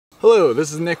Hello,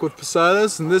 this is Nick with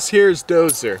Pasados, and this here is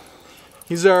Dozer.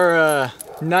 He's our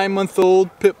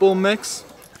 9-month-old pit bull mix.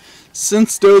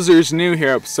 Since Dozer's new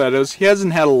here at Pasados, he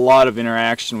hasn't had a lot of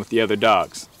interaction with the other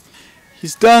dogs.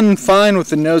 He's done fine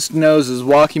with the nose-to-noses,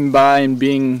 walking by and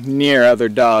being near other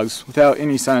dogs without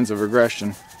any signs of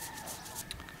aggression.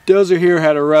 Dozer here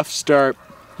had a rough start.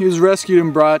 He was rescued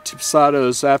and brought to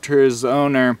Pasados after his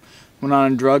owner went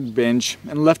on a drug binge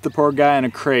and left the poor guy in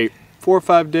a crate 4 or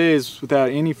 5 days without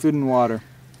any food and water.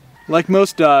 Like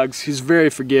most dogs, he's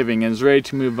very forgiving and is ready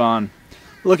to move on,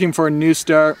 looking for a new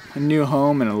start, a new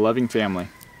home, and a loving family.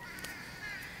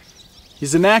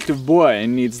 He's an active boy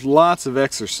and needs lots of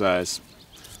exercise.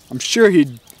 I'm sure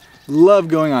he'd love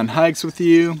going on hikes with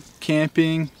you,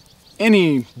 camping,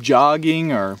 any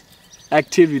jogging or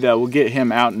activity that will get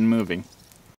him out and moving.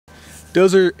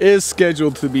 Dozer is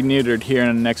scheduled to be neutered here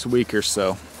in the next week or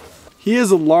so. He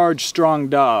is a large, strong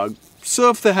dog,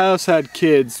 so if the house had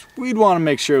kids, we'd want to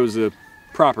make sure it was a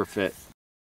proper fit.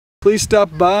 Please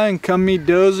stop by and come meet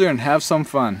Dozer and have some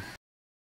fun.